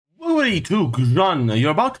Activity 2, Grunn. You're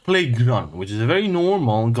about to play Grunn, which is a very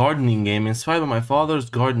normal gardening game inspired by my father's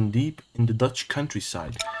garden deep in the Dutch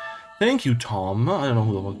countryside. Thank you, Tom. I don't know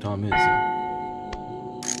who the fuck Tom is.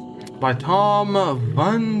 By Tom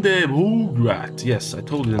van de Boegrat. Yes, I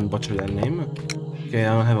totally didn't butcher that name. Okay,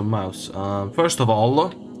 I don't have a mouse. First of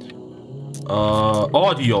all,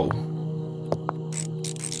 audio.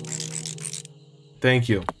 Thank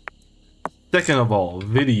you. Second of all,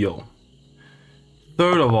 video.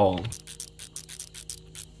 Third of all,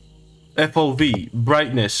 FOV,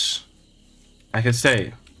 brightness. I can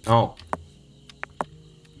say, oh.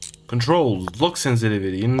 Controls, look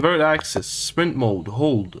sensitivity, invert axis, sprint mode,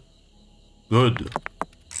 hold. Good.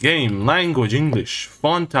 Game, language, English,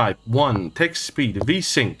 font type, 1, text speed,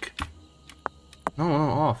 VSync. No,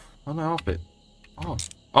 off. How do I off it?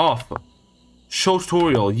 Off. Show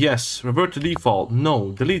tutorial, yes. Revert to default,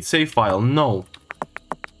 no. Delete save file, no.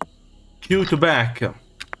 Q to back.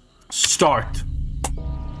 Start.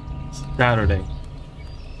 Saturday.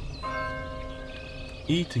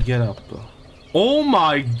 E to get up. Oh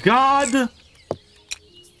my god!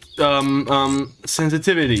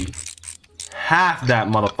 Sensitivity. Half that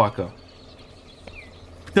motherfucker.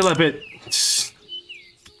 Still a bit...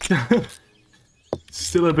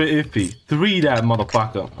 Still a bit iffy. 3 that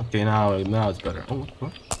motherfucker. Okay, now it's better. Oh,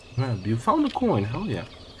 what? You found a coin. Hell yeah.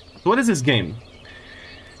 So what is this game?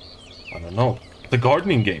 I don't know. The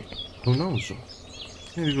gardening game. Who knows?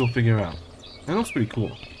 Maybe we'll figure out. That looks pretty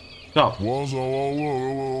cool. So.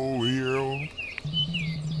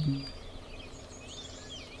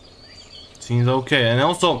 Seems okay. And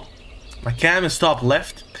also, my cam is top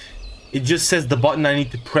left. It just says the button I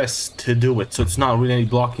need to press to do it. So it's not really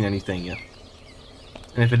blocking anything yet.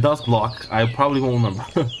 And if it does block, I probably won't remember.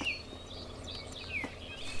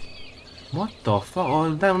 What the fuck?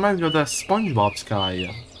 Oh, that reminds me of that SpongeBob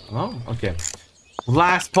sky. Oh, okay.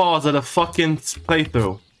 Last pause of the fucking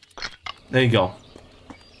playthrough. There you go.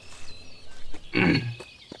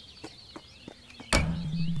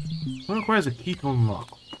 What requires a key to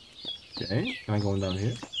unlock? Okay, can I go down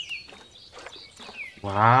here?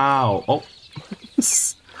 Wow. Oh.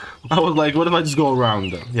 I was like, what if I just go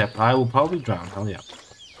around? Yep, I will probably drown. Hell yeah.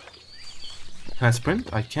 Can I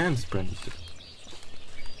sprint? I can sprint.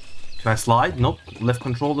 Can I slide? Nope. Left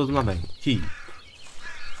control does nothing. Key.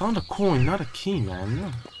 Found a coin, not a key, man.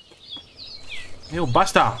 No. Yo,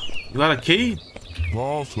 Buster, you got a key?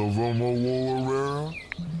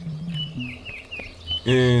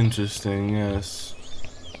 Interesting, yes.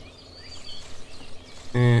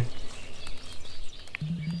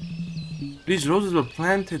 These roses were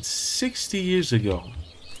planted 60 years ago.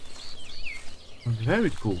 Very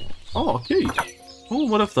cool. Oh, okay. Who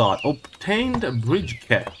would have thought? Obtained a bridge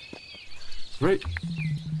cat. Great.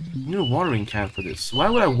 Need a watering can for this. Why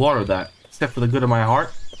would I water that? Except for the good of my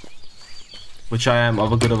heart. Which I am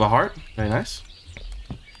of a good of a heart. Very nice.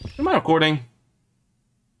 Am I recording?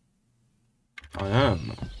 I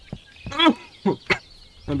am. I'm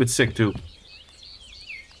a bit sick too.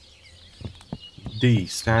 D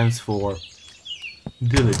stands for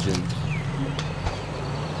diligent.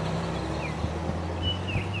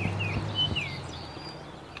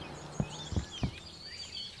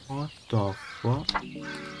 What the fuck?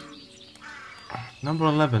 Number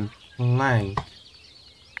 11, blank.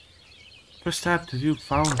 First tab to view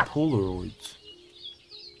found polaroids.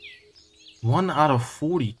 1 out of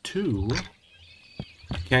 42?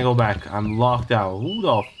 Can't go back. I'm locked out. Who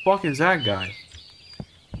the fuck is that guy?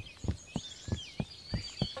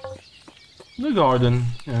 The garden,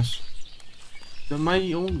 yes. The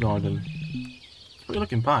mighty old garden. Pretty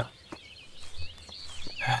looking pot.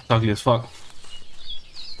 Ugly as fuck.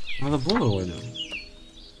 Another polaroid.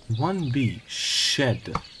 1B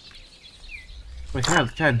shed. Wait,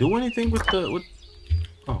 can I do anything with the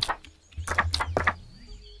oh.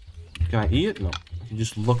 Can I eat it? No. I can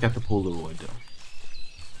just look at the polaroid though.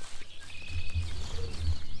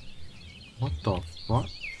 What the fuck?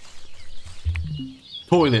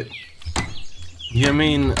 Toilet. You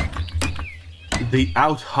mean the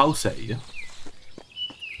outhouse, eh?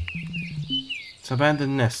 It's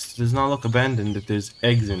abandoned nest. Does not look abandoned if there's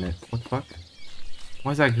eggs in it. What the fuck?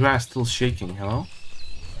 Why is that grass still shaking? Hello?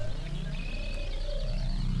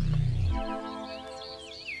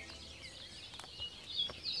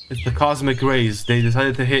 It's the cosmic rays. They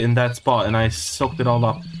decided to hit in that spot and I soaked it all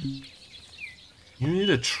up. You need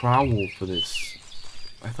a trowel for this.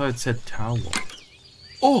 I thought it said towel.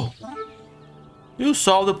 Oh! You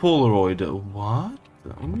solved the polaroid. What?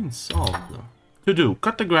 What do you mean solved? To do.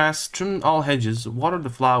 Cut the grass, trim all hedges, water the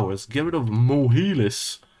flowers, get rid of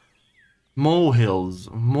molehills. Molehills.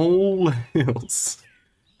 Molehills.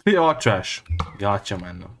 Clear out trash. Gotcha,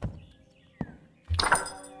 man.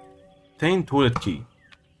 Obtain toilet key.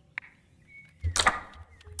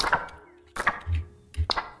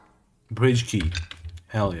 Bridge key.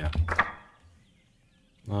 Hell yeah.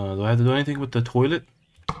 Do I have to do anything with the toilet?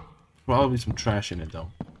 Probably some trash in it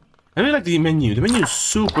though. I really like the menu. The menu is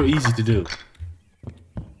super easy to do.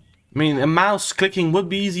 I mean, a mouse clicking would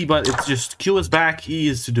be easy, but it's just Q is back, E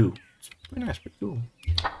is to do. It's pretty nice, pretty cool.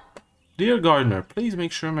 Dear gardener, please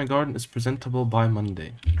make sure my garden is presentable by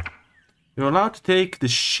Monday. You're allowed to take the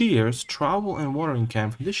shears, trowel, and watering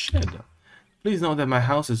can from this shed. Please note that my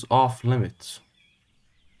house is off limits.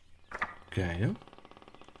 Okay.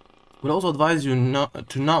 Would also advise you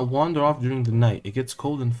to not wander off during the night. It gets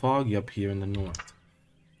cold and foggy up here in the north.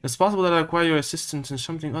 It's possible that I require your assistance in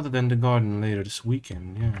something other than the garden later this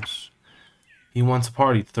weekend. Yes. He wants a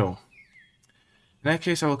party to throw. In that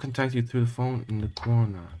case, I will contact you through the phone in the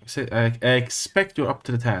corner. I expect you're up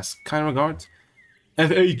to the task. Kind regards,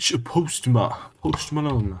 F.H. Post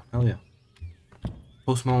Malone. Hell yeah.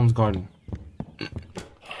 Post Malone's garden.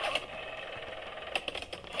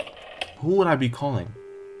 Who would I be calling?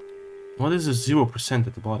 What is the 0%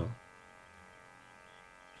 at the bottom?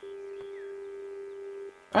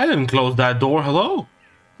 I didn't close that door. Hello?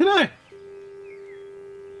 Did I?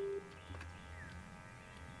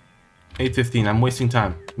 8:15. I'm wasting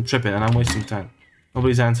time. I'm tripping and I'm wasting time.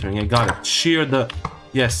 Nobody's answering. Yeah, got it. Shear the...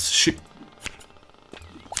 Yes.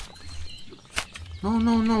 No,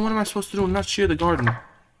 no, no. What am I supposed to do? Not shear the garden.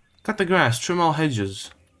 Cut the grass. Trim all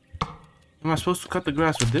hedges. Am I supposed to cut the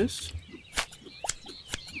grass with this?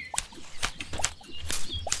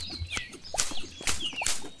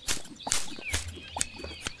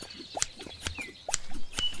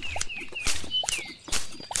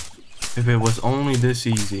 If it was only this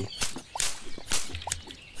easy.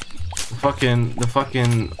 The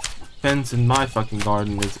fucking fence in my fucking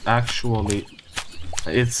garden is actually...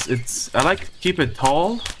 I like to keep it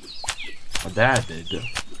tall. My dad did.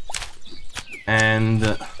 And...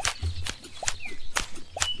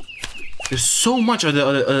 there's so much of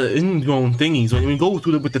the ingrown thingies when we go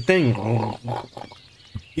through with the thing.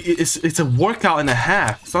 It's a workout and a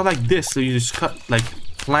half. It's not like this, so you just cut like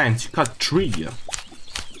plants, you cut tree.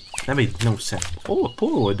 That made no sense. Oh, a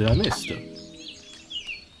polaroid that I missed.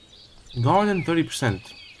 Garden 30%.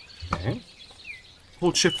 Okay.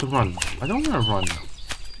 Hold shift to run. I don't want to run.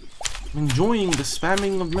 I'm enjoying the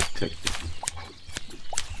spamming of left click.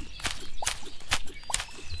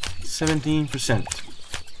 17%.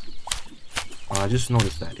 I just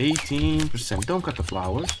noticed that. 18%. Don't cut the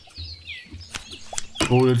flowers.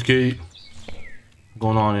 Toilet key. What's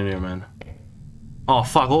going on in here, man? Oh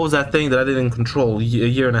fuck, what was that thing that I didn't control a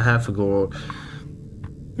year and a half ago?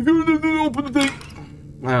 If you didn't open the thing.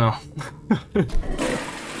 I don't know.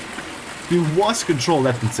 You was control,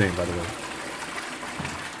 that's insane, by the way.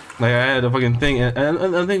 Like, I had a fucking thing, and I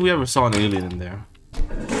don't think we ever saw an alien in there.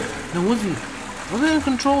 It wasn't it in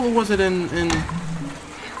control, or was it in...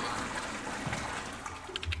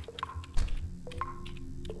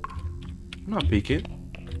 I'm not peeking.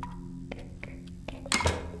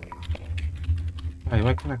 Hey,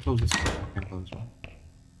 why can't I close this one? I can't close this one.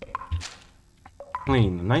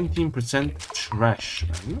 Clean. 19% trash.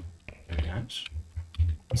 Very nice.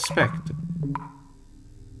 Inspect.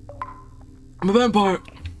 I'm a vampire!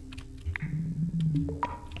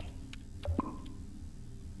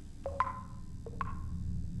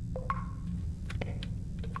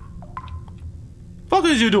 Fuck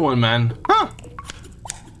is you doing, man? Huh?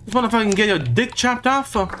 Just wanna fucking get your dick chopped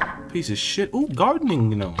off? Piece of shit. Ooh, gardening,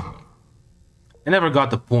 you know. I never got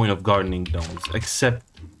the point of gardening gnomes, except...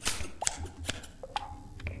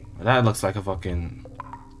 That looks like a fucking...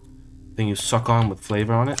 thing you suck on with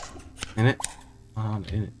flavor on it. In it.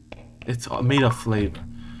 In it. It's made of flavor.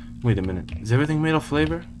 Wait a minute. Is everything made of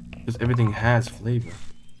flavor? Because everything has flavor.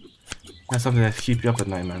 That's something that keeps you up at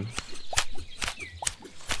night, man.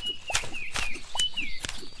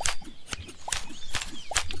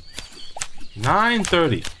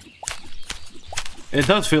 $9.30. It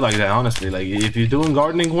does feel like that, honestly. Like, if you're doing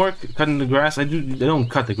gardening work, cutting the grass, I don't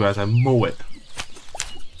cut the grass, I mow it.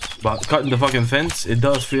 But cutting the fucking fence, it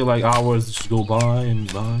does feel like hours just go by and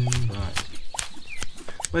by and by.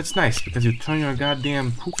 But it's nice, because you turn your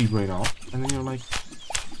goddamn poopy brain off, and then you're like,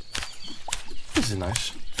 this is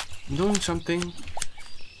nice. I'm doing something, I'm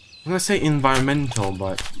gonna say environmental,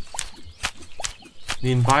 but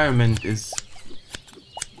the environment is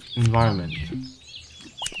environment.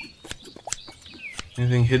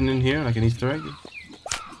 Anything hidden in here, like an Easter egg?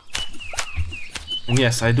 And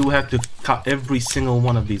yes, I do have to cut every single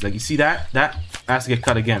one of these. Like, you see that? That has to get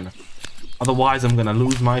cut again. Otherwise, I'm gonna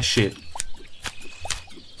lose my shit.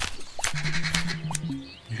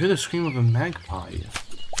 You hear the scream of a magpie.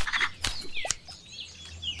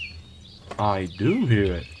 I do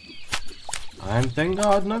hear it. I'm thank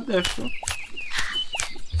God not deaf.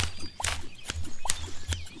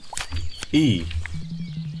 E.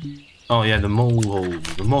 Oh yeah, the molehill.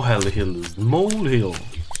 The molehill. The molehill.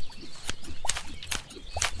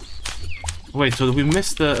 Wait, so we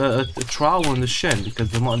missed a trowel in the shed because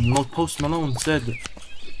the Post Malone said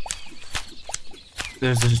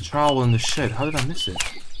there's a trowel in the shed. How did I miss it?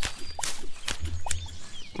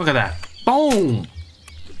 Look at that. Boom!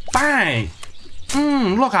 Bang!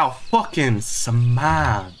 Look how fucking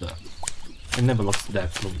smooth. It never looks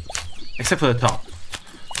that smooth. Except for the top.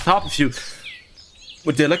 The top, if you...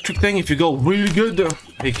 With the electric thing, if you go really good,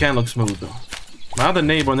 it can look smooth. My other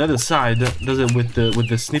neighbor on the other side does it with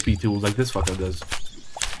the snippy tool like this fucker does.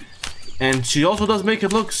 And she also does make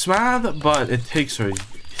it look smooth, but it takes her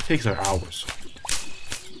hours.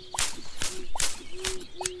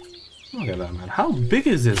 Look at that, man. How big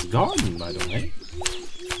is this garden, by the way?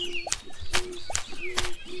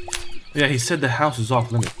 Yeah, he said the house is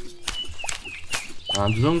off limits.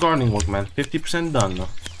 I'm doing gardening work, man. 50% done.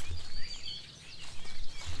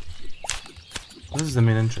 This is the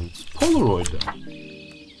main entrance. Polaroid.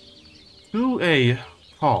 To a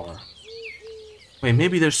car. Wait,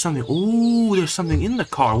 maybe there's something. Ooh, there's something in the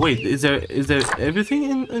car. Wait, is there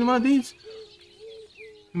everything in one of these?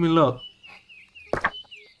 Let me look.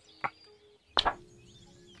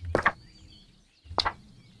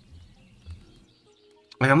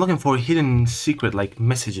 Like, I'm looking for a hidden secret, like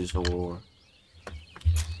messages or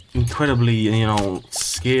incredibly, you know,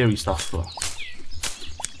 scary stuff.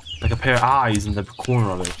 Like a pair of eyes in the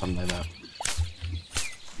corner of it or something like that.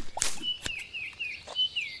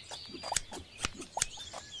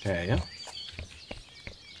 Okay, yeah.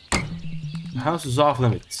 The house is off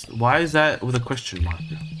limits. Why is that with a question mark?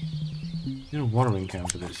 You need a watering can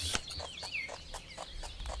for this.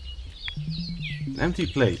 An empty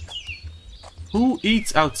plate. Who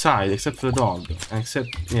eats outside except for the dog? And except,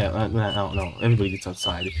 yeah, no, everybody eats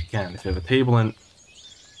outside if you can. If you have a table and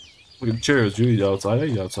fucking chairs, you eat outside. I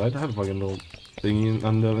eat outside. I have a fucking little thingy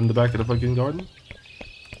in the back of the fucking garden.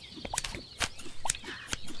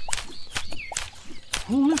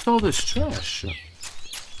 Who left all this trash?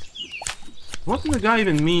 What did the guy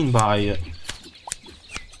even mean by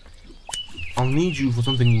I'll need you for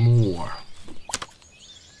something more?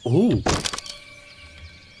 Oh.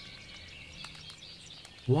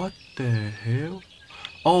 What the hell?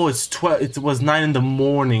 Oh, it's 12. It was 9 in the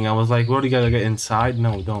morning. I was like, what do you gotta get inside?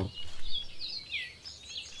 No, don't.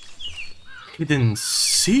 Hidden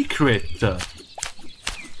secret. The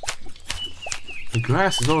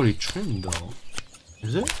grass is already trimmed, though.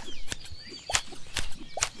 Is it?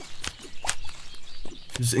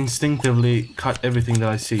 Just instinctively cut everything that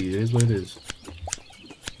I see. It is what it is.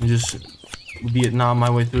 And just Vietnam my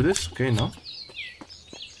way through this. Okay, no.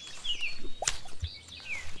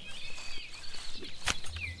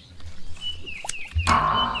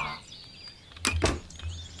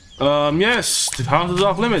 Yes, the house is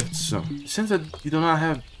off limits. Since that you do not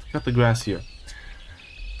have cut the grass here.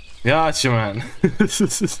 Gotcha, man.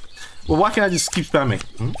 Well, why can't I just keep spamming?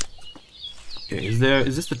 Okay, is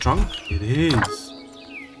this the trunk? It is.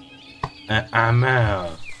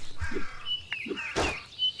 Ammo.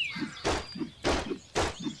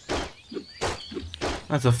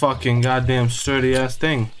 That's a fucking goddamn sturdy ass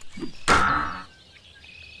thing. That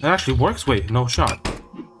actually works. Wait, no shot.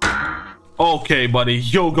 Okay, buddy,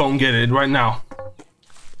 you're gonna get it right now.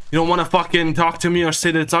 You don't want to fucking talk to me or say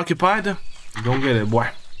that it's occupied? You don't get it, boy.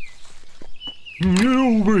 Get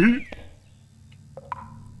over here.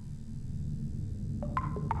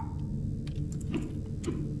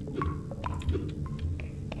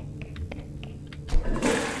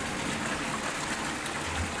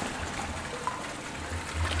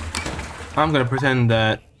 I'm gonna pretend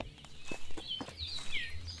that...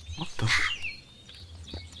 What the...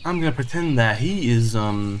 I'm gonna pretend that he is,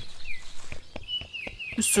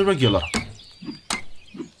 just a regular.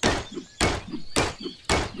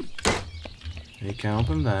 You can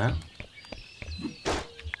open that.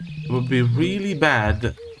 It would be really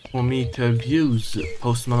bad for me to abuse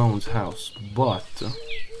Post Malone's house, but... I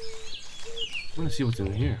wanna see what's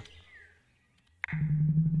in here.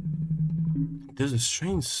 There's a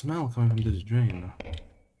strange smell coming from this drain.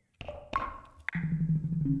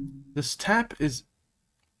 This tap is...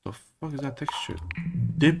 The fuck is that texture?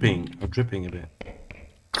 Dipping or dripping a bit.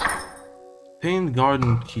 Painted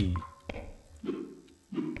garden key.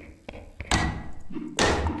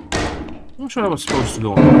 I'm sure I was supposed to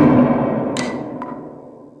go on.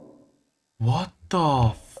 What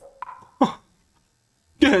the f...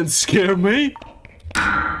 Can't scare me!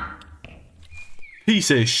 Piece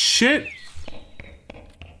of shit!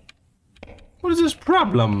 this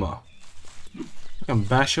problem? I can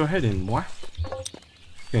bash your head in, boy.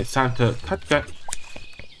 Okay, it's time to cut that.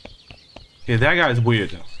 Okay, that guy's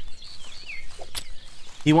weird.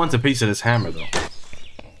 He wants a piece of this hammer, though.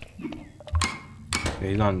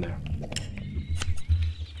 Okay, he's on there.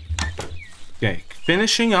 Okay,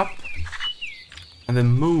 finishing up. And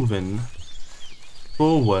then moving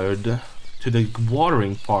forward to the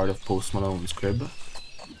watering part of Post Malone's crib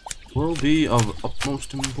will be of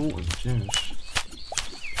utmost importance, yes.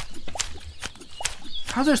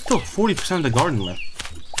 How's there still 40% of the garden left?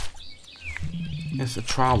 It's a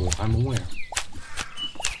trowel, I'm aware.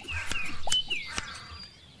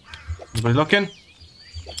 Anybody looking?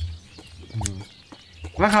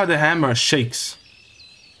 I like how the hammer shakes.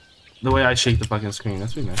 The way I shake the fucking screen,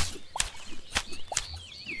 that's really nice.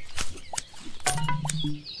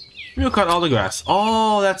 We'll cut all the grass.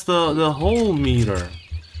 Oh, that's the whole meter.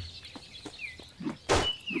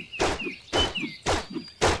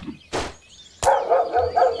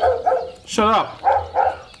 Shut up.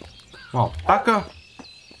 Oh, baka.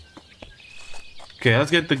 Okay, let's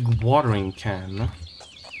get the watering can.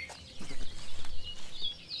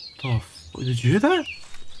 Oh, did you hear that?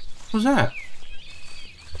 What was that?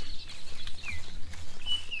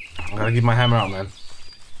 I gotta get my hammer out, man.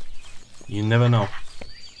 You never know.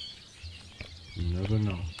 You never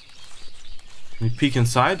know. Let me peek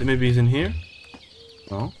inside. Maybe he's in here.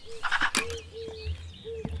 No.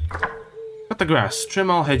 Cut the grass. Trim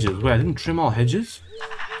all hedges. Wait, I didn't trim all hedges?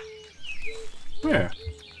 Where?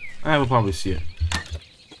 I will probably see it.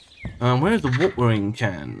 Where's the watering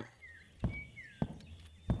can?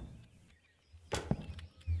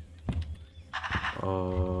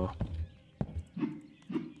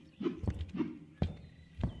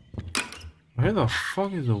 Where the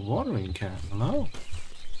fuck is the watering can? Hello?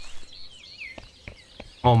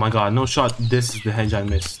 Oh my god, no shot. This is the hedge I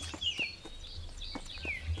missed.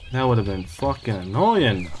 That would have been fucking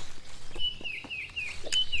annoying.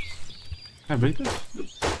 Can I break this?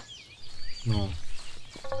 No.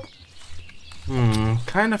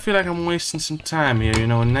 Kinda feel like I'm wasting some time here, you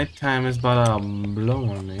know, nighttime is about to blow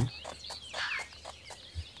on me.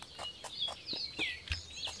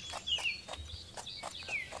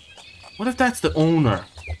 What if that's the owner?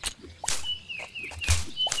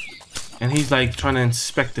 And he's like trying to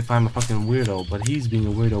inspect if I'm a fucking weirdo, but he's being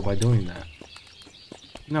a weirdo by doing that.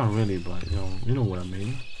 Not really, but you know what I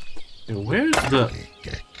mean. Yo, where's the...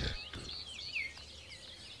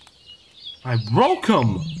 I broke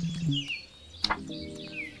him!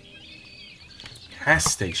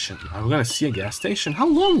 Gas station. Are we gonna see a gas station? How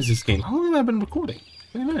long is this game? How long have I been recording?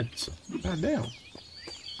 20 minutes. God damn.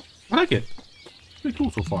 I like it. Pretty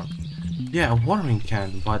cool so far. Yeah, a watering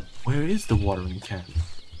can, but where is the watering can?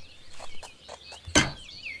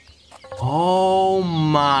 Oh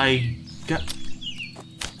my god.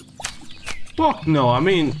 Fuck no, I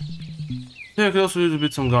mean... Yeah, I could also use a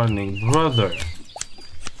bit some gardening. Brother.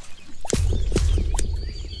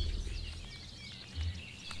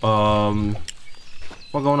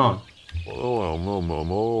 What's going on?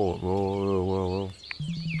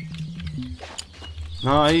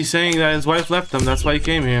 No, he's saying that his wife left him, that's why he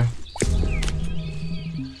came here.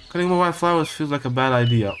 Cutting more white flowers feels like a bad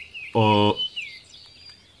idea. What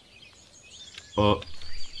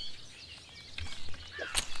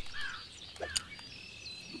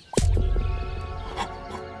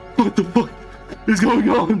the fuck is going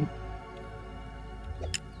on?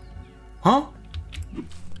 Huh?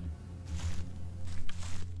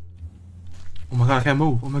 Oh my god, I can't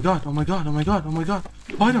move. Oh my god, oh my god, oh my god, oh my god.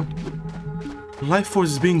 Fight him! The life force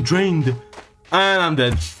is being drained. And I'm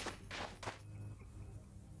dead.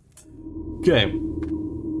 Okay.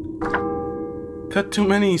 Cut too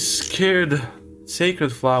many scared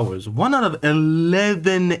sacred flowers. 1 out of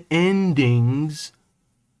 11 endings.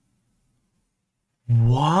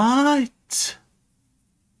 What?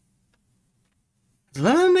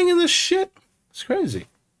 11 ending in this shit? It's crazy.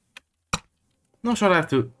 No shot I have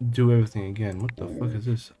to do everything again. What the fuck is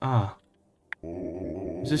this? Ah.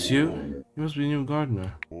 Is this you? You must be a new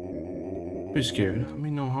gardener. Pretty scared. I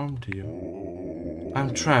mean no harm to you.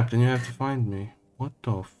 I'm trapped and you have to find me. What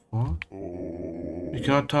the fuck? You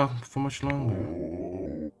cannot talk for much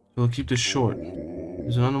longer. We'll keep this short.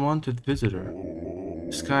 There's an unwanted visitor,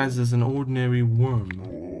 disguised as an ordinary worm.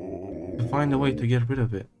 To find a way to get rid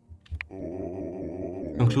of it.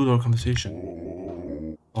 Conclude our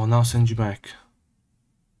conversation. I'll now send you back.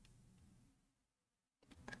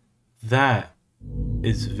 That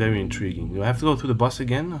is very intriguing. Do I have to go through the bus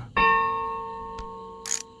again?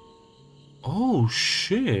 Oh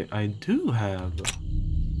shit, I do have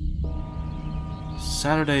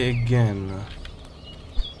Saturday again.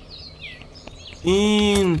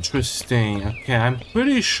 Interesting. Okay, I'm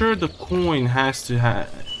pretty sure the coin has to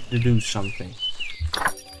do something.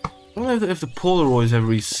 I wonder if the Polaroids have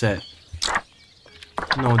reset.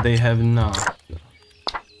 No, they have not.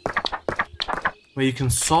 Wait, you can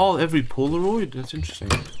solve every Polaroid? That's interesting.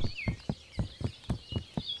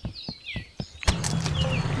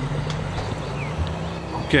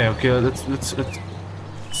 Okay, let's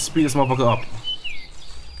speed this motherfucker up.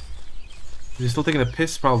 Is he still taking a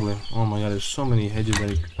piss? Probably. Oh my god, there's so many hedges that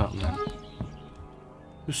he could cut, man.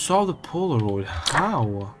 You saw the Polaroid.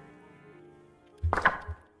 How?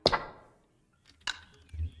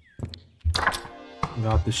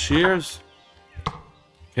 Got the shears.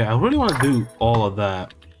 Okay, I really want to do all of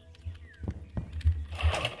that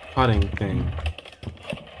cutting thing.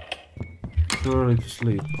 Too early to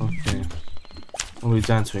sleep. Okay. Nobody's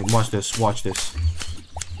answering. Watch this. Watch this.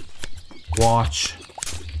 Watch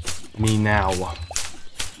me now.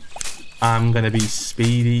 I'm gonna be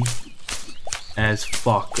speedy as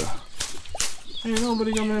fuck. Ain't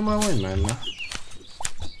nobody coming in my way, man. Look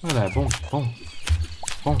at that. Boom, boom,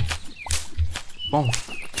 boom, boom.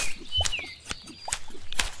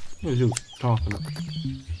 What are you talking about?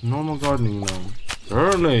 Normal gardening gnome.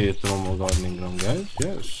 Early it's normal gardening gnome, guys.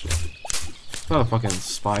 Yes. It's not a fucking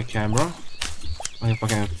spy camera. I can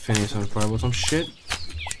fucking finish on fire with some shit.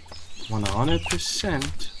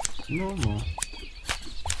 100% normal.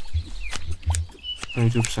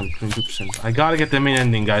 22%, 22%. I gotta get the main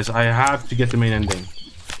ending, guys. I have to get the main ending.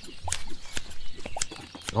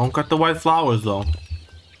 Don't cut the white flowers, though.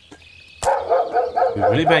 Be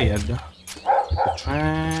really bad. The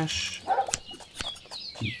trash.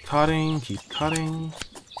 Keep cutting, keep cutting.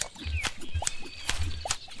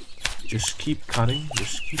 Just keep cutting,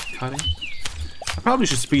 just keep cutting. I probably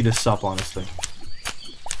should speed this up, honestly.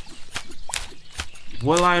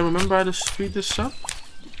 Will I remember how to speed this up?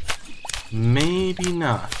 Maybe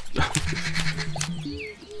not.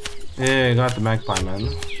 Yeah, I got the magpie, man.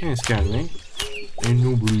 She ain't scaring me. Ain't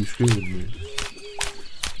nobody scared of me.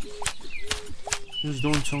 Just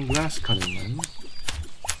doing some grass cutting, man.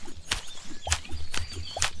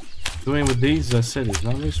 Doing with these, I said, is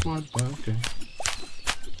not very smart, but okay.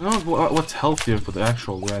 I don't know what's healthier for the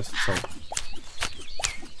actual grass itself.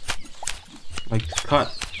 Like,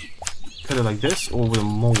 cut it like this, or with a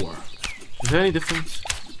mower? Is there any difference?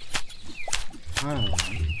 I don't know.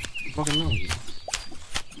 I fucking know.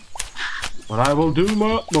 But I will do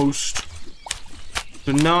my utmost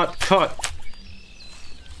to not cut.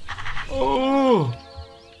 Oh!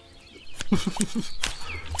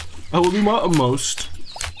 I will do my utmost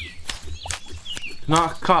to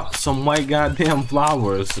not cut some white goddamn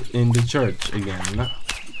flowers in the church again.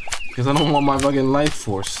 Because I don't want my fucking life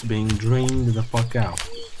force being drained the fuck out.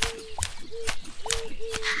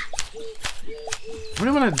 I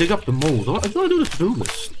really want to dig up the mold. I just want to do the to-do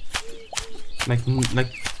list. Like,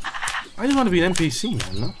 I just want to be an NPC,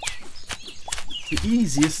 man. No? The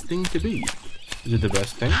easiest thing to be. Is it the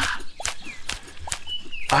best thing?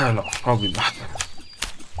 I don't know. Probably not.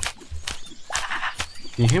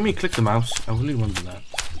 Can you hear me click the mouse? I really wonder that.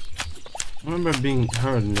 I remember being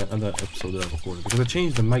heard in the other episode that I recorded because I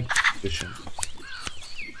changed the mic position.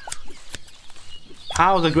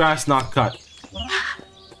 How is the grass not cut?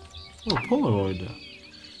 Oh, Polaroid.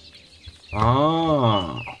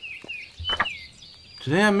 Ah.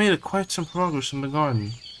 Today I made quite some progress in the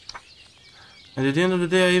garden. And at the end of the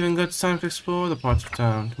day I even got time to explore the parts of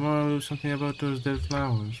town. Tomorrow I'll do something about those dead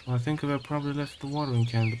flowers. When I think of it, I probably left the watering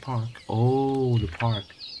can in the park. Oh, the park.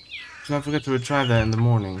 Do not forget to retrieve that in the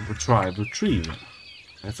morning. Retrieve.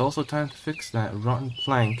 And it's also time to fix that rotten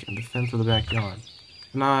plank and the fence of the backyard.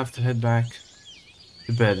 For now I have to head back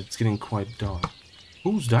to bed. It's getting quite dark.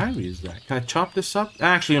 Whose diary is that? Can I chop this up?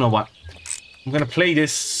 Actually, you know what? I'm gonna play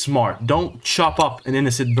this smart. Don't chop up an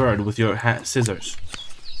innocent bird with your scissors.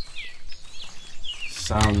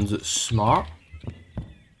 Sounds smart.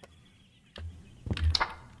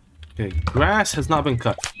 Okay, grass has not been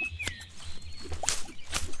cut.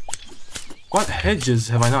 What hedges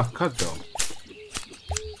have I not cut, though?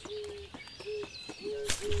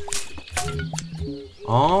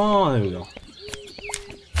 Oh, there we go.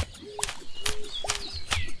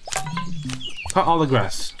 Cut all the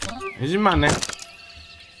grass. Here's your money.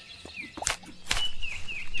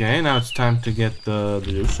 Okay, now it's time to get the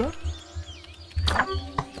juicer.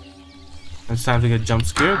 It's time to get jump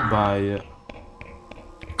scared by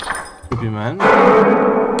Creepy Man.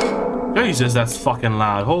 Jesus, that's fucking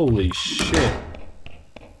loud. Holy shit.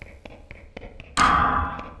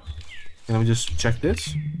 Let me just check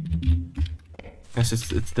this. Yes,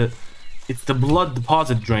 it's the blood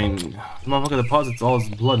deposit drain. The motherfucker deposits all his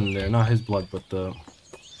blood in there. Not his blood, but the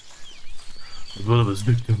The blood of his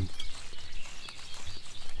victim.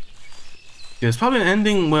 There's probably an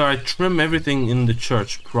ending where I trim everything in the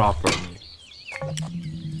church properly.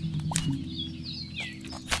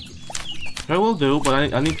 I will do,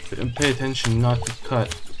 but I need to pay attention not to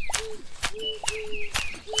cut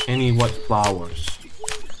any white flowers.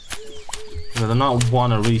 Because I do not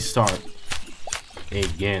want to restart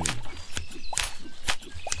again.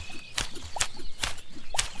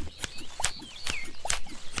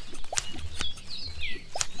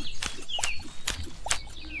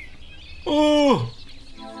 Oh!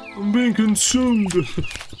 I'm being consumed!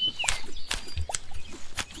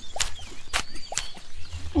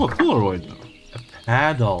 Oh, a polaroid. A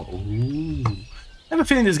paddle. Ooh. I have a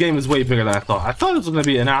feeling this game is way bigger than I thought. I thought it was going to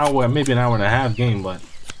be an hour, maybe an hour and a half game, but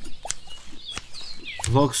it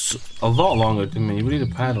looks a lot longer to me. We need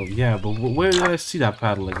a paddle. Yeah, but where did I see that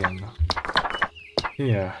paddle again?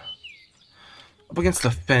 Here. Up against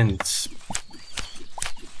the fence.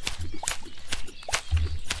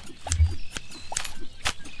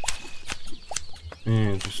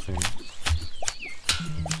 Interesting.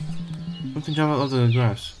 Something jump out of the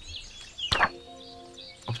grass.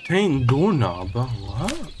 Obtain doorknob?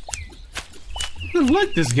 What? I don't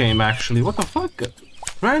like this game actually. What the fuck?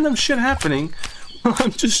 Random shit happening.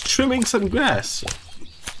 I'm just trimming some grass.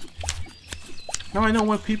 Now I know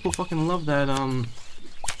why people fucking love that,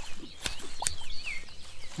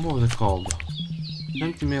 what was it called?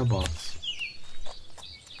 Empty mailbox.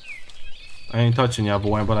 I ain't touching ya,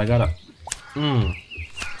 boy, but I gotta... There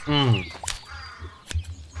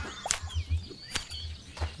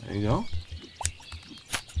you go.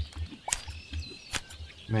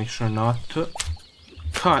 Make sure not to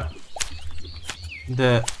cut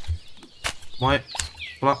the white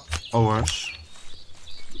flowers.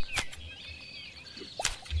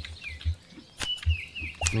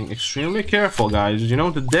 Being extremely careful, guys. You know,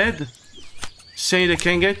 the dead say they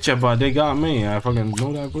can't get you, but they got me. I fucking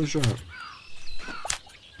know that for sure.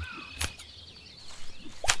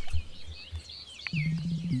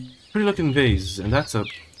 Pretty looking vase, and that's a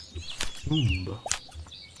tomb.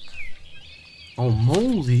 Oh,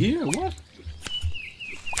 mold here? What?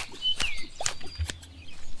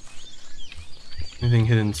 Anything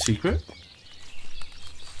hidden secret?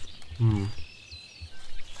 I'm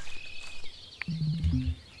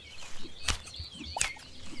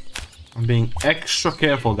being extra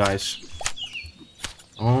careful, guys.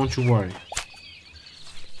 Don't you worry.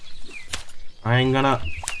 I ain't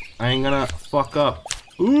gonna fuck up.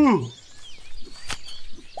 Ooh!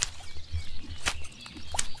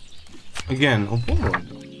 Again, oh boy.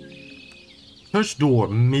 Church door,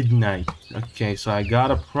 midnight. Okay, so I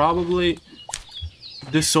gotta probably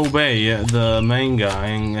disobey the main guy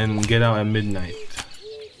and get out at midnight.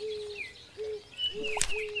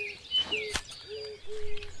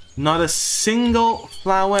 Not a single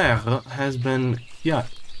flower has been cut.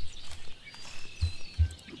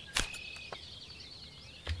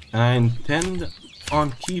 And I intend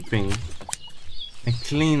on keeping a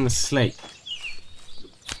clean slate.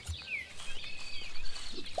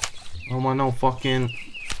 Oh my, no fucking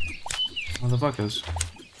motherfuckers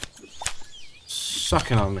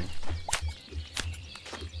sucking on me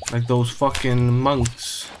like those fucking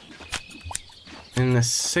monks in the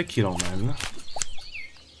Sekiro, man.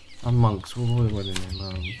 Not monks. What are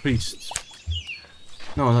their name? Priests.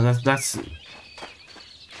 No, that's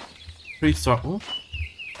priests are. Oh.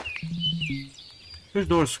 This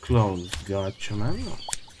door's closed. Gotcha, man.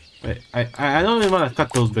 Wait, I don't even want to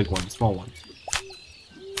cut those big ones, small ones.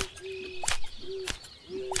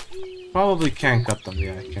 Probably can't cut them.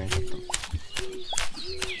 Yeah, I can't cut them.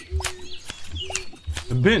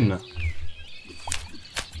 The bin.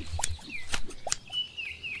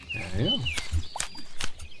 There you go.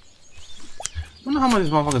 I wonder how much this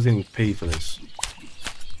motherfucker's getting paid for this.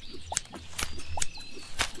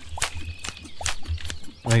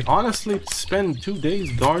 Like, honestly, to spend 2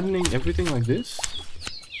 days gardening everything like this?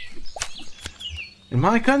 In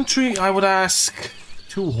my country, I would ask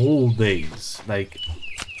 2 whole days. Like,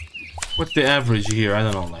 what's the average here? I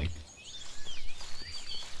don't know, like...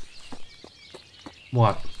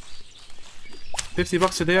 What? 50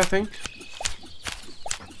 bucks a day, I think?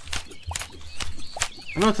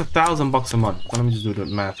 I know it's $1,000 a month. Let me just do the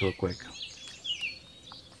math real quick.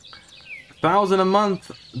 1,000 a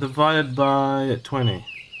month divided by 20.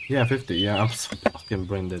 Yeah, 50. Yeah, I'm so fucking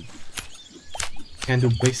brain dead. Can't do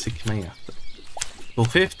basic math. So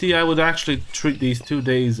 50, I would actually treat these 2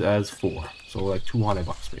 days as 4. So like 200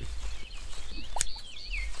 bucks, maybe.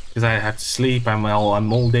 Because I have to sleep. I'm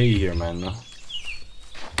all day here, man.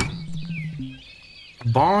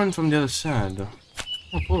 Barn from the other side.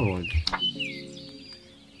 Oh, Polaroid.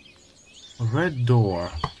 A red door.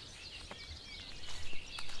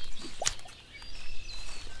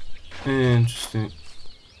 Interesting.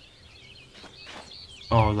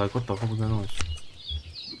 Oh, like, what the fuck was that noise?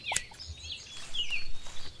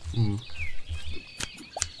 I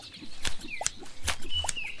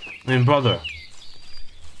mean, brother.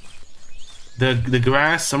 The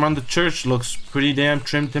grass around the church looks pretty damn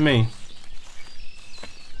trim to me.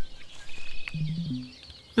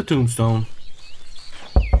 The tombstone.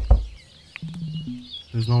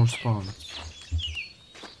 There's no response.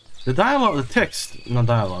 The dialogue, the text, not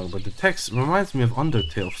dialogue, but the text reminds me of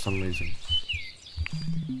Undertale for some reason.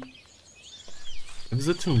 There's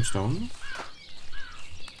a tombstone.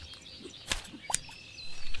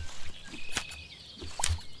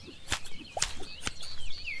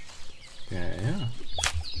 Yeah.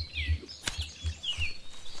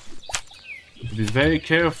 Be very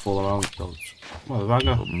careful around those.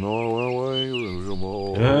 Motherfucker.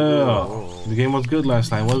 Yeah. The game was good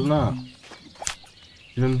last night, wasn't it?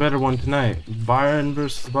 Even better one tonight. Bayern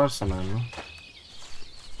versus Barca, man.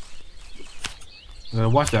 I gotta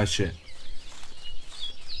watch that shit.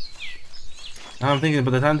 I'm thinking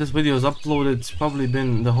by the time this video is uploaded, it's probably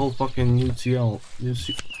been the whole fucking UCL.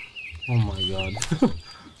 Oh my god.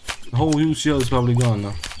 The whole UCL is probably gone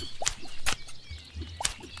now.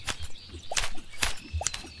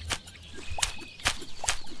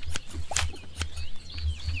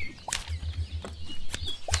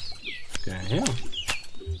 Okay, yeah.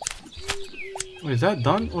 Wait, is that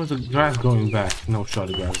done? Or is the grass going back? No shot,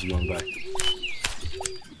 the grass is going back.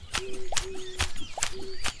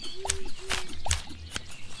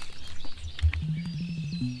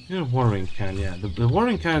 Here's a watering can, yeah. The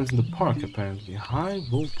watering can is in the park, apparently. High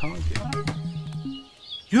voltage.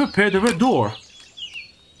 You repaired the red door.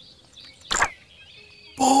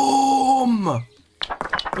 Boom!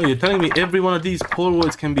 Wait, you're telling me every one of these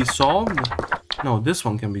polaroids can be solved? No, this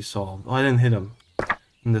one can be solved. Oh, I didn't hit him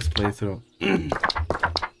in this playthrough.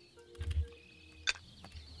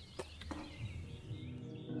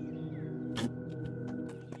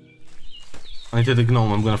 I hit the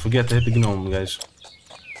gnome. I'm gonna forget to hit the gnome, guys.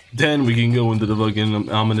 Then we can go into the fucking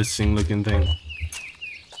ominous looking thing.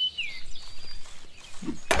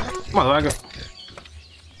 Motherfucker.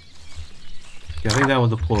 Yeah, I think that was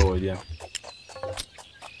the polaroid, yeah.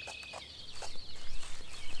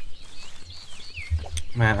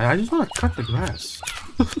 Man, I just want to cut the grass.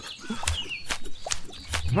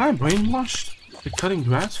 Am I brainwashed for cutting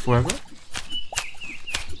grass forever?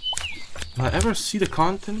 Will I ever see the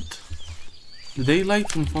content? The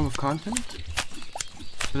daylight in form of content?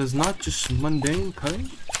 That is not just mundane cutting?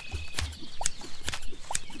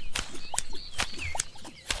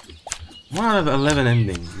 One out of 11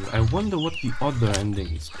 endings. I wonder what the other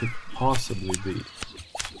endings could possibly be.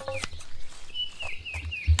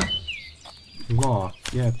 Lock.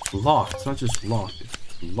 Yeah, it's locked. It's not just lock. It's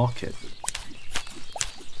lock it.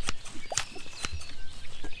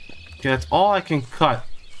 Okay, that's all I can cut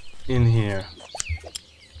in here.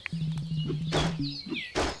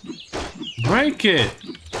 Break it!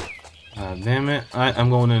 Ah, damn it. Alright, I'm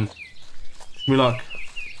going in. Wish me luck.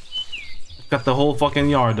 Got the whole fucking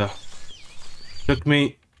yard. Took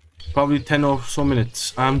me probably 10 or so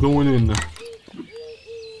minutes. I'm going in.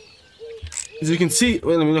 As you can see,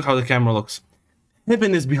 wait, let me look how the camera looks.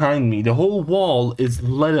 Heaven is behind me. The whole wall is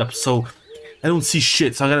lit up, so I don't see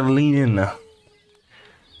shit, so I gotta lean in now.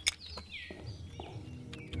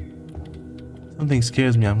 Something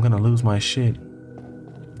scares me. I'm gonna lose my shit.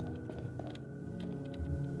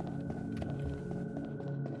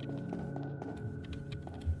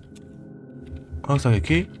 Looks like a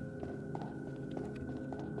key.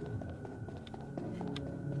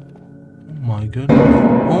 Oh my goodness.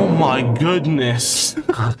 Oh my goodness.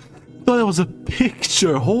 I thought it was a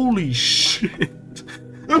picture. Holy shit.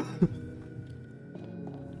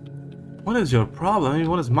 What is your problem? I mean,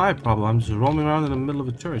 what is my problem? I'm just roaming around in the middle of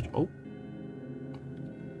a church. Oh.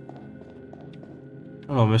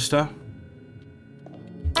 Hello, mister.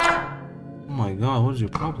 Oh my god, what is your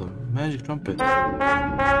problem? Magic trumpet.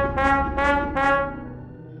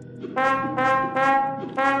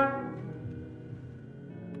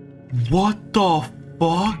 What the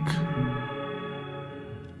fuck?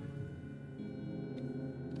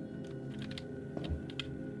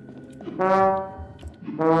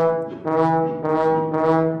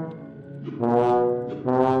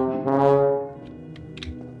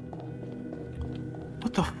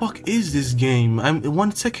 What the fuck is this game?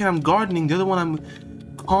 One second I'm gardening, the other one I'm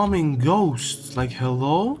calming ghosts. Like,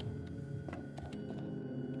 hello?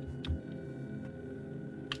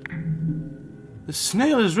 The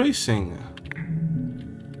snail is racing.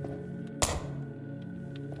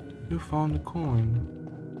 You found a coin.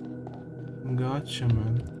 Gotcha,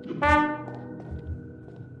 man.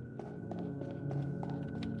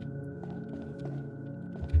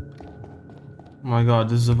 Oh my god,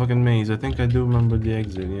 this is a fucking maze. I think I do remember the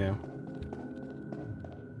exit, yeah.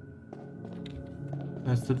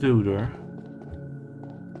 That's the duder.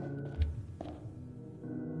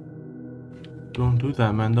 Don't do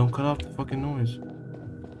that, man. Don't cut off the fucking noise.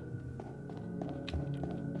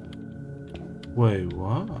 Wait,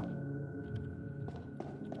 what?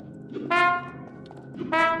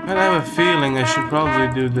 I have a feeling I should probably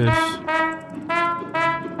do this.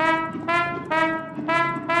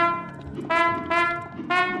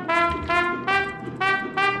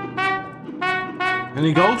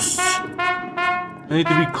 Any ghosts? I need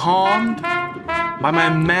to be calmed by my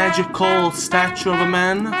magical statue of a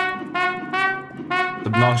man.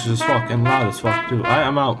 Obnoxious as fuck and loud as fuck too. I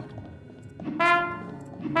am out.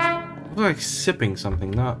 I feel like sipping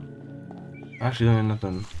something, not actually doing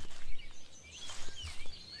nothing.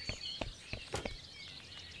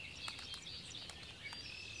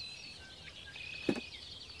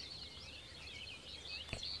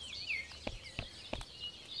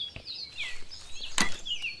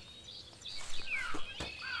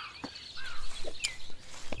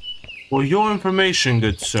 For your information,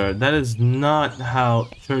 good sir, that is not how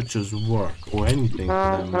churches work, or anything for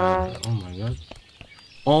that matter. Oh my god.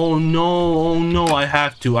 Oh no, I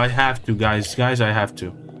have to, guys, I have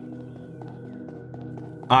to.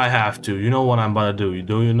 You know what I'm about to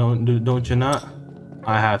do, don't you not?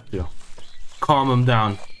 I have to. Calm him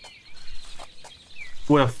down.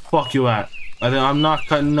 Where the fuck you at? I'm not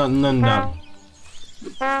cutting nothing down.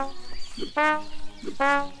 Come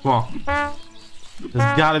on.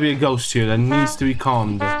 There's gotta be a ghost here that needs to be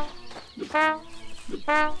calmed. Or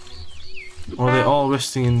are they all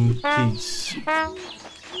resting in peace?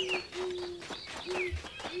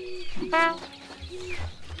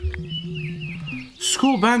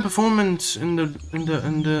 School band performance in the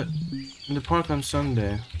park on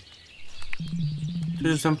Sunday. Church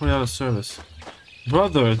is temporarily out of service.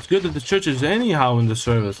 Brother, it's good that the church is anyhow in the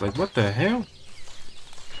service. Like, what the hell?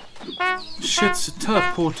 Shit's a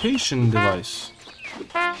teleportation device.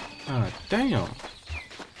 Ah, damn.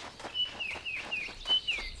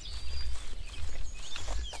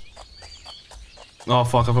 Oh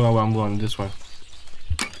fuck, I forgot where I'm going. This way.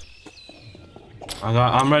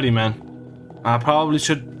 I'm ready, man. I probably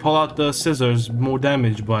should pull out the scissors, more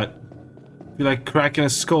damage, but I feel like cracking a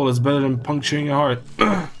skull is better than puncturing your heart.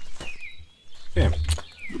 Okay.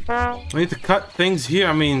 I need to cut things here.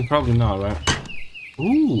 I mean, probably not, right?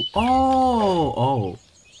 Ooh, oh.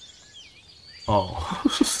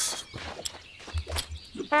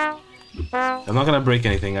 I'm not gonna break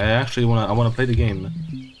anything. I wanna play the game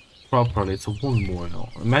properly. It's a one more though.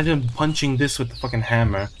 Imagine punching this with the fucking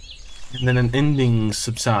hammer, and then an ending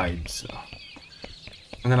subsides,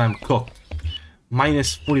 and then I'm cooked.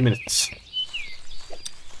 Minus 40 minutes.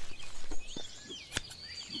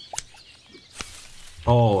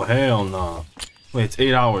 Oh hell no! Wait, it's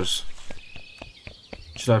 8 hours.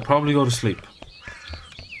 Should I probably go to sleep?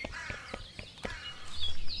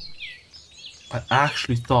 I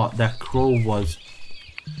actually thought that crow was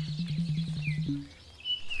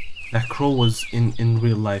in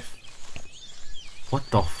real life. What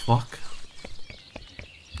the fuck?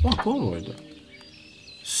 What polaroid?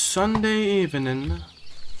 Sunday evening.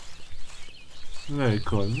 Very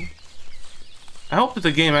cool. I hope that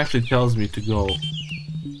the game actually tells me to go.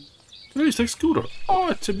 Very sick scooter. Oh,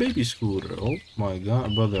 it's a baby scooter. Oh my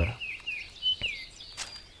god, brother.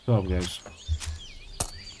 What's up, guys?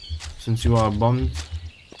 Since you are bummed,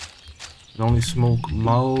 you only smoke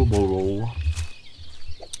Marlboro.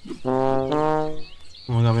 Oh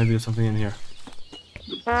my god, maybe there's something in here.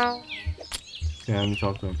 Okay, let me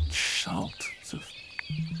talk to him.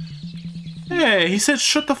 Hey, he said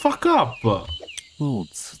shut the fuck up! Yeah,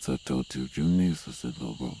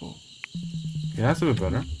 that's a bit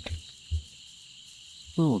better.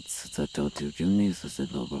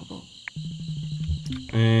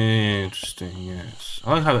 Interesting, yes.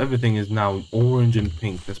 I like how everything is now orange and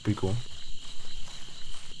pink. That's pretty cool.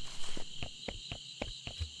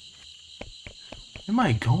 Where am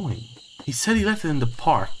I going? He said he left it in the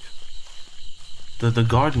park. The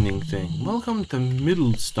gardening thing. Welcome to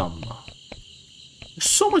Middlestum. There's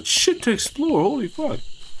so much shit to explore. Holy fuck.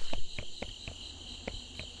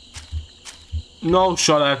 No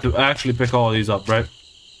shot. I have to actually pick all these up, right?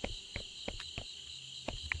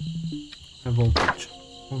 High voltage.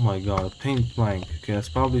 Oh my god, paint blank. Okay, that's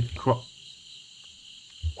probably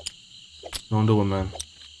Don't do it, man.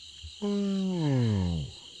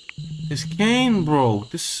 His cane broke.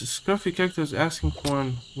 This scruffy character is asking for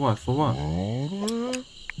an... What? For what?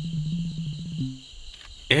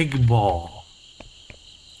 Egg ball.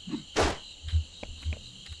 Can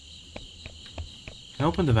I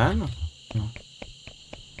open the van? No.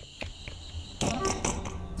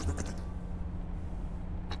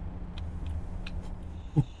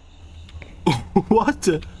 What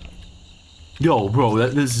the? Yo, bro,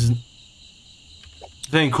 this is...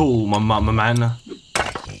 This ain't cool, my man.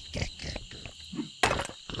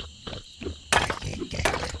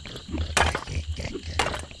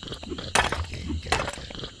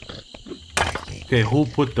 Okay, who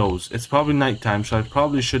put those? It's probably nighttime, so I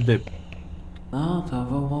probably should dip. I'll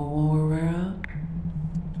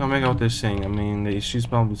make out what they're saying. I mean, she's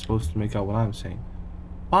probably supposed to make out what I'm saying.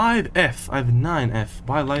 5F. I have 9F.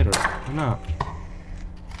 Buy lighter. Why not?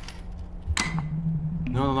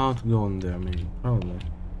 Not allowed to go in there, maybe. Probably.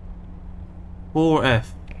 4F.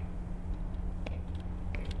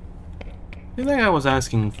 I think I was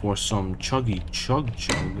asking for some chuggy chug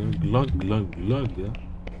glug glug glug, yeah?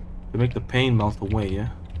 To make the pain melt away,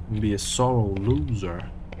 yeah? And be a sorrow loser.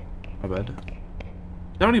 I bet. Did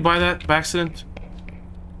I already buy that by accident?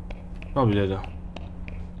 Probably did. I'm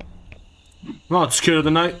not scared of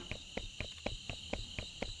the night.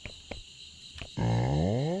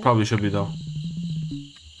 Probably should be though.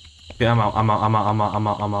 Okay, I'm out. Run!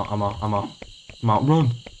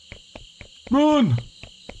 Run!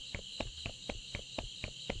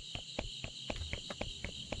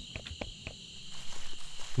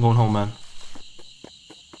 I'm going home, man.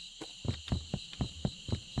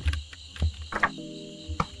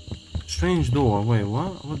 Strange door. Wait,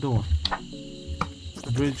 what? What door?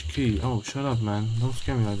 The bridge key. Oh, shut up, man. Don't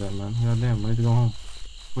scare me like that, man. Goddamn, I need to go home.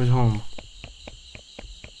 Where's home?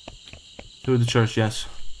 To the church, yes.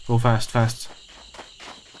 Go fast, fast.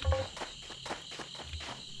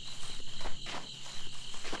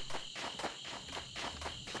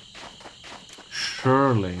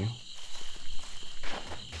 Surely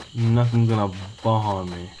nothing's gonna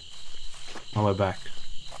bother me on my back,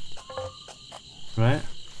 right?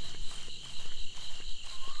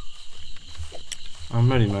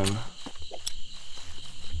 I'm ready, man.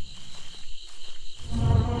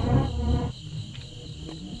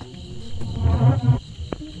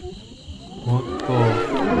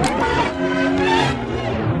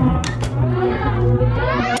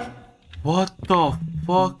 What the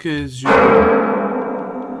fuck is you?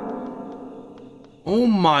 Oh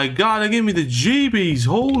my god, that gave me the jeebies.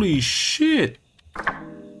 Holy shit.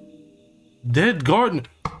 Dead garden.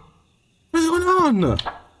 What's going on?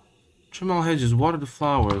 Trim all hedges, water the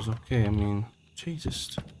flowers. Okay, I mean,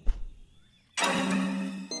 Jesus.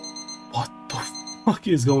 What the fuck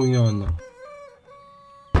is going on?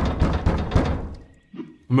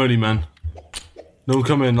 I'm ready, man. Don't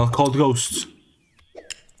come in, I'll call the ghosts.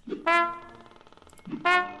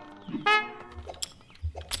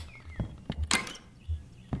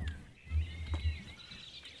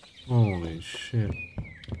 Holy shit.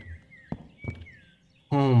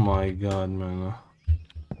 Oh my god, man.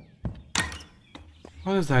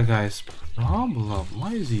 What is that guy's problem?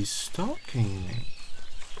 Why is he stalking me?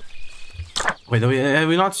 Wait, have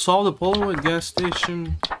we not solved the Polaroid gas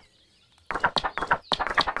station?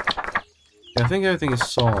 Yeah, I think everything is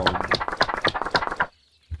solved.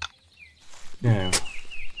 Yeah.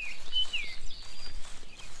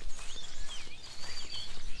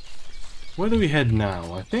 Where do we head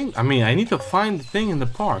now? I mean, I need to find the thing in the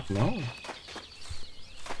park, no?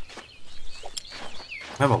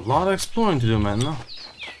 I have a lot of exploring to do, man, no?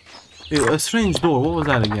 Hey, a strange door, what was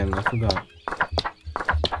that again? I forgot.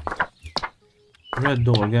 Red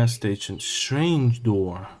door, gas station, strange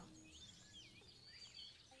door.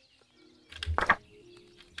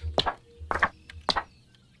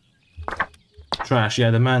 Trash,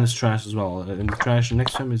 yeah, the man is trash as well. And the trash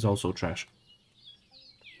next to him is also trash.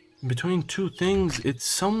 Between two things, it's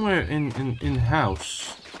somewhere in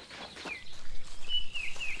house.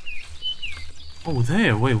 Oh,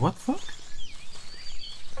 there. Wait, what the fuck?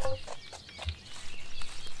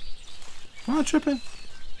 Am I tripping?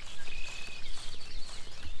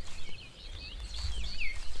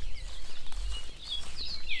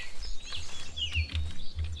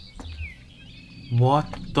 What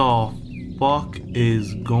the fuck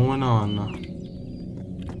is going on?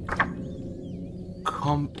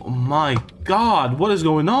 Oh my god, what is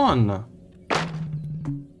going on?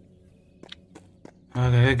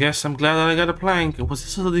 Okay, I guess I'm glad that I got a plank. Was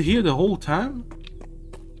this already here the whole time?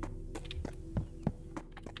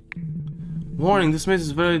 Warning, this maze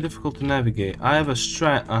is very difficult to navigate. I have a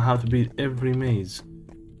strat on how to beat every maze.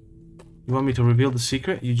 You want me to reveal the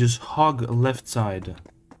secret? You just hog left side.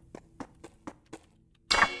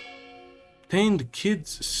 Obtain the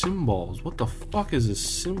kids' symbols. What the fuck is a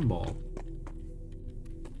symbol?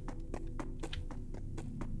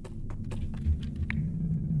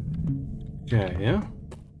 Okay, yeah.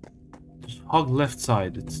 Just hug left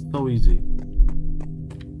side. It's so easy.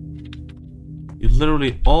 You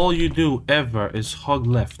literally, all you do ever is hug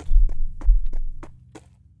left.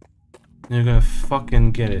 And you're gonna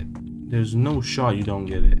fucking get it. There's no shot you don't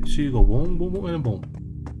get it. So you go boom, boom, boom, and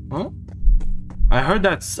boom. Huh? I heard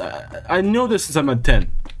that's... I know this since I'm at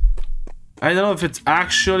 10. I don't know if it's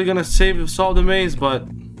actually gonna solve the maze, but...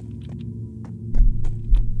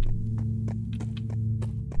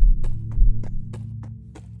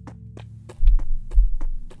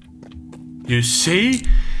 You see?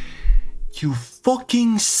 You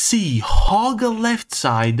fucking see. Hog a left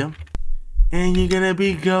side, and you're gonna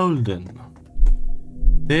be golden.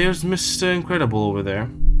 There's Mr. Incredible over there.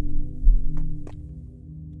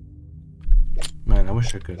 Man, I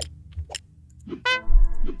wish I could. There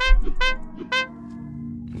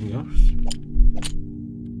he goes.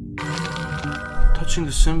 Touching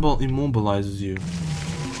the symbol immobilizes you.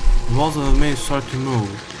 The walls of the maze start to move.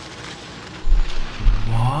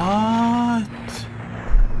 What?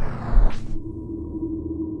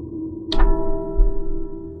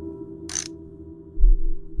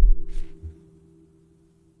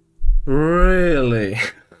 Really?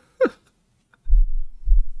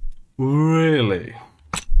 Really?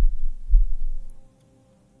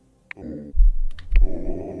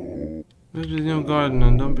 This is your garden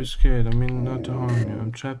and don't be scared. I mean not to harm you.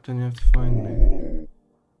 I'm trapped and you have to find me.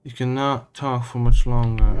 You cannot talk for much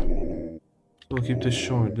longer. So we'll keep this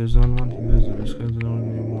short. There's an unwanted visitor. This guy's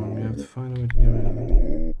don't need warm. You have to find a way to get rid of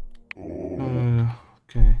it.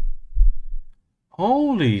 Okay.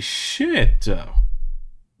 Holy shit!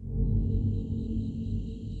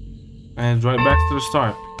 And right back to the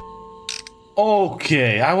start.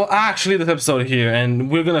 Okay, I will actually this episode here,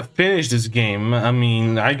 and we're gonna finish this game. I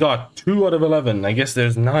mean, I got 2 out of 11. I guess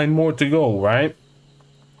there's 9 more to go, right?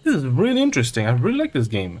 This is really interesting. I really like this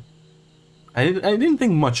game. I didn't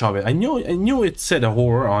think much of it. I knew it said a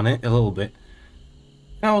horror on it a little bit.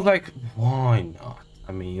 And I was like, why not?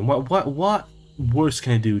 I mean, what worse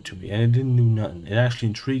can it do to me? And it didn't do nothing. It actually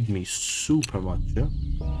intrigued me super much. Yeah.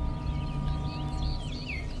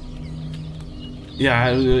 Yeah,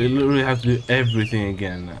 I literally have to do everything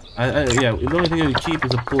again. Yeah, the only thing I keep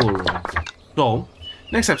is a polaroid. So,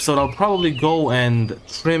 next episode I'll probably go and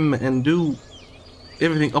trim and do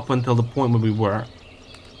everything up until the point where we were.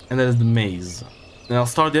 And that is the maze. And I'll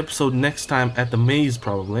start the episode next time at the maze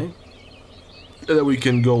probably. And then we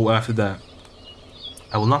can go after that.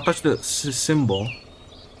 I will not touch the symbol.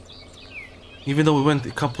 Even though we went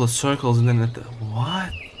a couple of circles and then at the...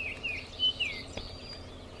 What?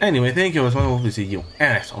 Anyway, thank you. I hope to see you.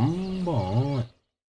 And bye.